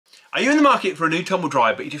Are you in the market for a new tumble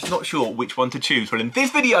dryer but you're just not sure which one to choose? Well, in this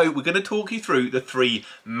video we're going to talk you through the three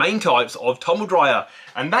main types of tumble dryer,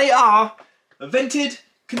 and they are the vented,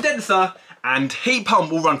 condenser and heat pump.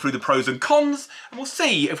 We'll run through the pros and cons and we'll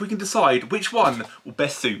see if we can decide which one will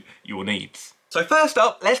best suit your needs. So first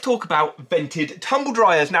up, let's talk about vented tumble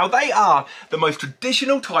dryers. Now they are the most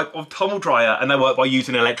traditional type of tumble dryer and they work by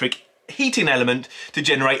using an electric heating element to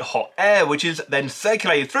generate hot air, which is then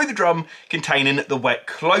circulated through the drum containing the wet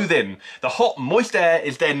clothing. The hot moist air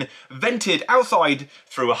is then vented outside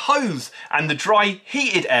through a hose and the dry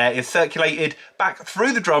heated air is circulated back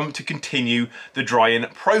through the drum to continue the drying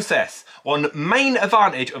process. One main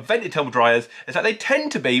advantage of vented tumble dryers is that they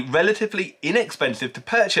tend to be relatively inexpensive to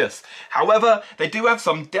purchase. However, they do have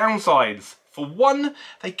some downsides. For one,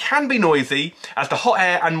 they can be noisy as the hot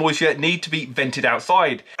air and moisture need to be vented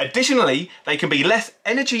outside. Additionally, they can be less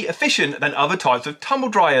energy efficient than other types of tumble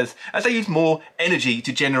dryers as they use more energy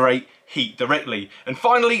to generate heat directly. And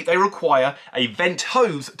finally, they require a vent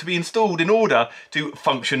hose to be installed in order to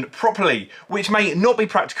function properly, which may not be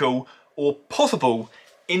practical or possible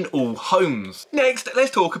in all homes. Next,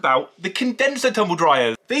 let's talk about the condenser tumble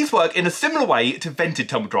dryers. These work in a similar way to vented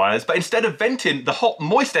tumble dryers, but instead of venting the hot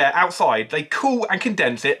moist air outside, they cool and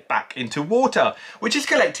condense it back into water, which is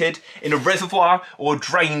collected in a reservoir or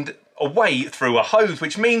drained away through a hose,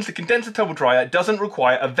 which means the condenser tumble dryer doesn't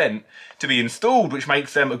require a vent to be installed, which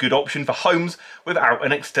makes them a good option for homes without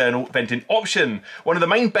an external venting option. One of the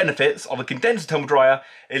main benefits of a condenser tumble dryer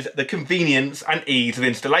is the convenience and ease of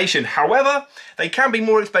installation. However, they can be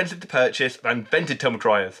more expensive to purchase than vented tumble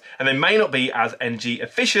dryers, and they may not be as energy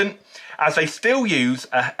efficient as they still use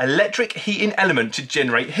an electric heating element to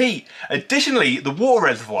generate heat. Additionally, the water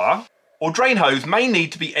reservoir or drain hose may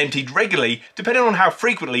need to be emptied regularly depending on how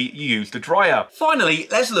frequently you use the dryer. Finally,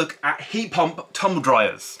 let's look at heat pump tumble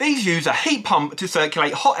dryers. These use a heat pump to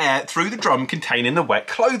circulate hot air through the drum containing the wet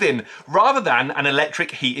clothing, rather than an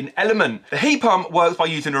electric heating element. The heat pump works by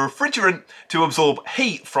using a refrigerant to absorb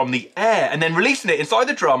heat from the air and then releasing it inside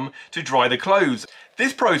the drum to dry the clothes.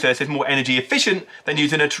 This process is more energy efficient than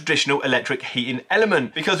using a traditional electric heating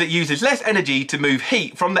element because it uses less energy to move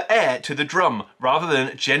heat from the air to the drum rather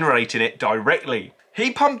than generating it directly.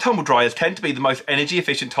 Heat pump tumble dryers tend to be the most energy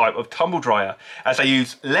efficient type of tumble dryer as they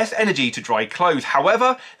use less energy to dry clothes.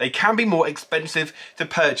 However, they can be more expensive to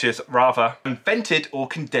purchase rather than vented or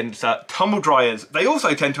condenser tumble dryers. They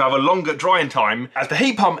also tend to have a longer drying time as the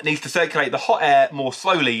heat pump needs to circulate the hot air more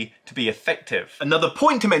slowly to be effective. Another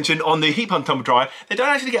point to mention on the heat pump tumble dryer, they don't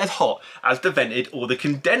actually get as hot as the vented or the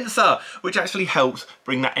condenser, which actually helps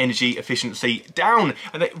bring that energy efficiency down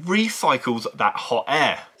and it recycles that hot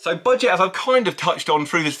air. So budget, as I've kind of touched on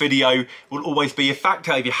through this video, will always be a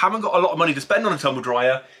factor. If you haven't got a lot of money to spend on a tumble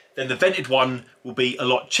dryer, then the vented one will be a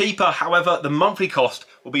lot cheaper. However, the monthly cost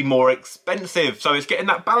will be more expensive. So it's getting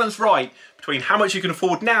that balance right between how much you can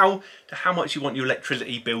afford now to how much you want your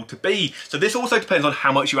electricity bill to be. So this also depends on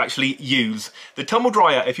how much you actually use the tumble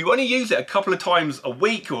dryer. If you only use it a couple of times a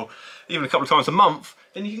week or even a couple of times a month,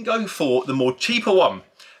 then you can go for the more cheaper one.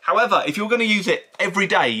 However, if you're going to use it every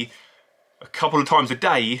day, a couple of times a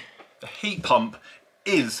day, the heat pump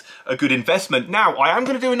is a good investment. Now, I am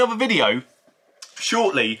going to do another video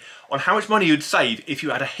shortly on how much money you'd save if you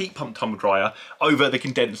had a heat pump tumble dryer over the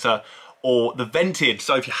condenser or the vented.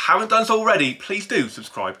 So if you haven't done so already, please do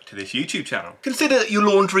subscribe to this YouTube channel. Consider your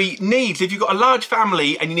laundry needs. If you've got a large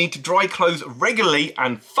family and you need to dry clothes regularly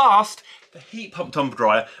and fast, the heat pump tumble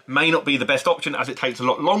dryer may not be the best option as it takes a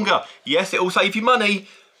lot longer. Yes, it will save you money,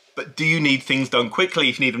 but do you need things done quickly?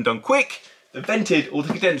 If you need them done quick, the vented or the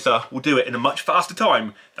condenser will do it in a much faster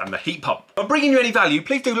time than the heat pump. If I'm bringing you any value,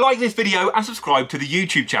 please do like this video and subscribe to the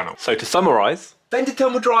YouTube channel. So to summarise, vented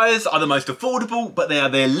tumble dryers are the most affordable, but they are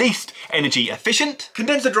the least energy efficient.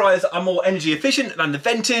 Condenser dryers are more energy efficient than the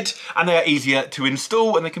vented, and they are easier to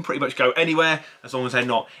install, and they can pretty much go anywhere as long as they're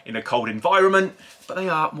not in a cold environment, but they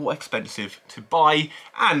are more expensive to buy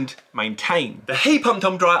and maintain. The heat pump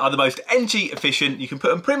tumble dryer are the most energy efficient. You can put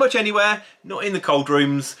them pretty much anywhere, not in the cold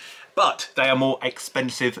rooms, but they are more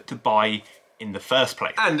expensive to buy in the first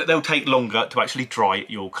place. And they'll take longer to actually dry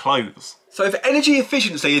your clothes. So if energy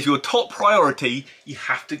efficiency is your top priority, you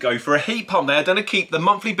have to go for a heat pump. They are going to keep the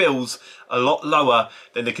monthly bills a lot lower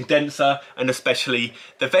than the condenser and especially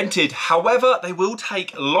the vented. However, they will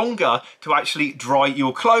take longer to actually dry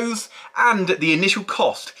your clothes and the initial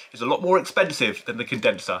cost is a lot more expensive than the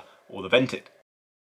condenser or the vented.